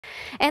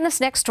And this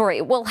next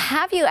story will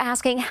have you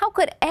asking, how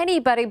could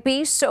anybody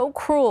be so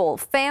cruel?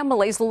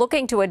 Families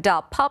looking to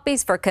adopt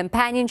puppies for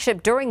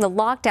companionship during the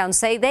lockdown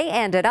say they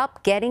ended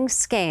up getting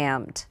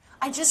scammed.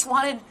 I just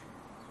wanted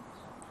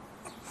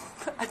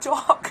a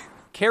dog.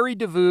 Carrie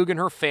DeVoog and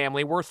her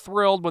family were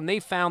thrilled when they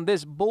found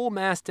this bull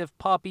mastiff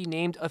puppy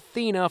named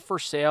Athena for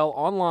sale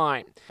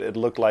online. It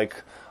looked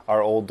like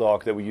our old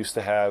dog that we used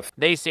to have.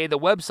 They say the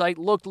website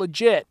looked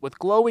legit with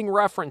glowing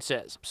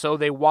references, so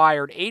they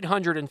wired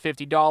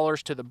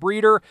 $850 to the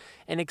breeder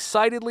and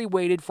excitedly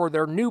waited for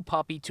their new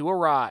puppy to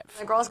arrive.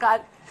 The girls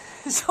got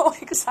so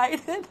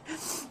excited.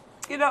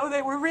 You know,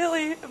 they were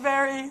really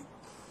very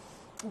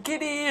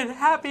giddy and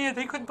happy, and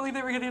they couldn't believe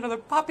they were getting another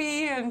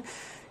puppy, and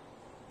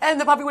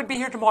the puppy would be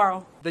here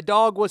tomorrow. The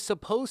dog was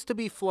supposed to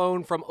be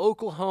flown from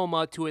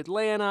Oklahoma to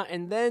Atlanta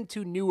and then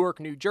to Newark,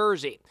 New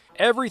Jersey.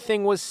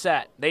 Everything was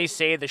set. They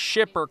say the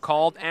shipper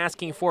called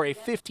asking for a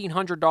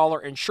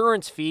 $1,500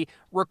 insurance fee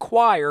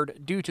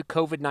required due to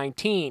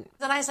COVID-19.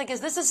 Then I was like, is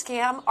this a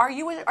scam? Are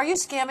you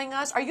scamming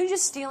us? Are you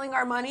just stealing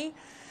our money?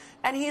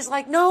 And he's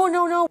like, no,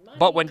 no, no.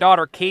 But when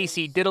daughter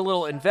Casey did a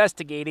little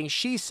investigating,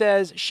 she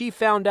says she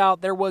found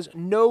out there was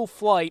no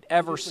flight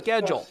ever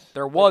scheduled.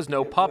 There was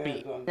no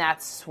puppy.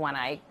 That's when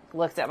I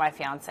looked at my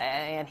fiance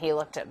and he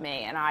looked at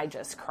me and I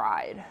just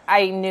cried.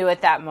 I knew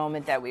at that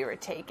moment that we were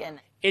taken.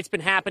 It's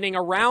been happening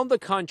around the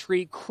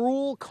country,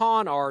 cruel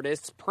con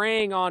artists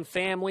preying on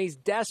families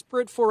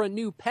desperate for a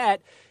new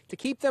pet to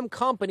keep them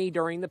company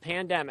during the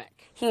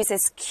pandemic. He was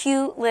this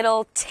cute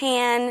little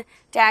tan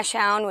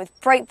dachshund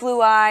with bright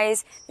blue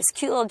eyes, this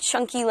cute little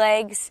chunky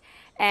legs,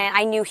 and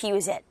I knew he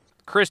was it.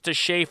 Krista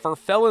Schaefer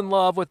fell in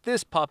love with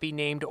this puppy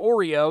named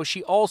Oreo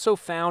she also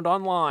found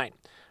online.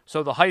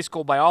 So the high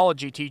school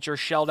biology teacher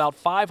shelled out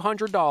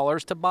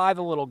 $500 to buy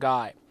the little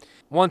guy.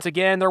 Once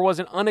again, there was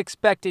an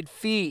unexpected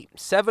fee,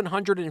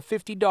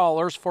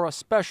 $750 for a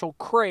special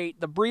crate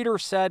the breeder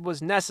said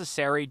was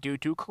necessary due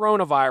to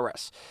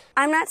coronavirus.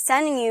 I'm not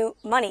sending you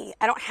money.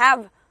 I don't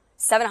have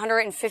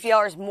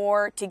 $750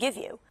 more to give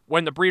you.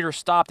 When the breeder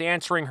stopped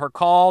answering her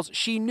calls,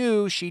 she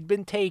knew she'd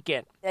been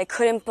taken. I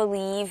couldn't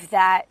believe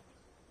that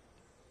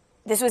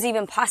this was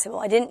even possible.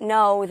 I didn't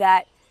know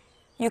that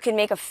you can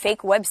make a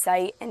fake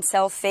website and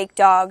sell fake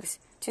dogs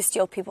to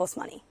steal people's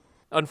money.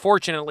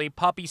 Unfortunately,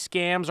 puppy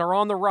scams are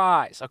on the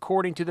rise,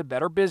 according to the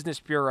Better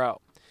Business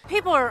Bureau.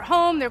 People are at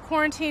home, they're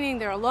quarantining,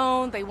 they're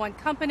alone, they want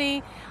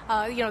company.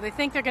 They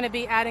think they're going to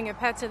be adding a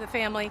pet to the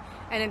family,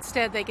 and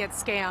instead they get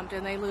scammed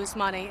and they lose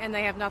money and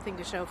they have nothing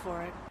to show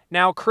for it.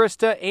 Now,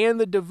 Krista and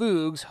the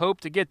DeVoogs hope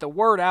to get the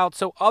word out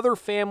so other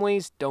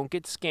families don't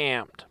get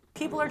scammed.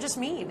 People are just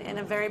mean in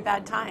a very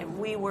bad time.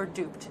 We were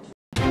duped.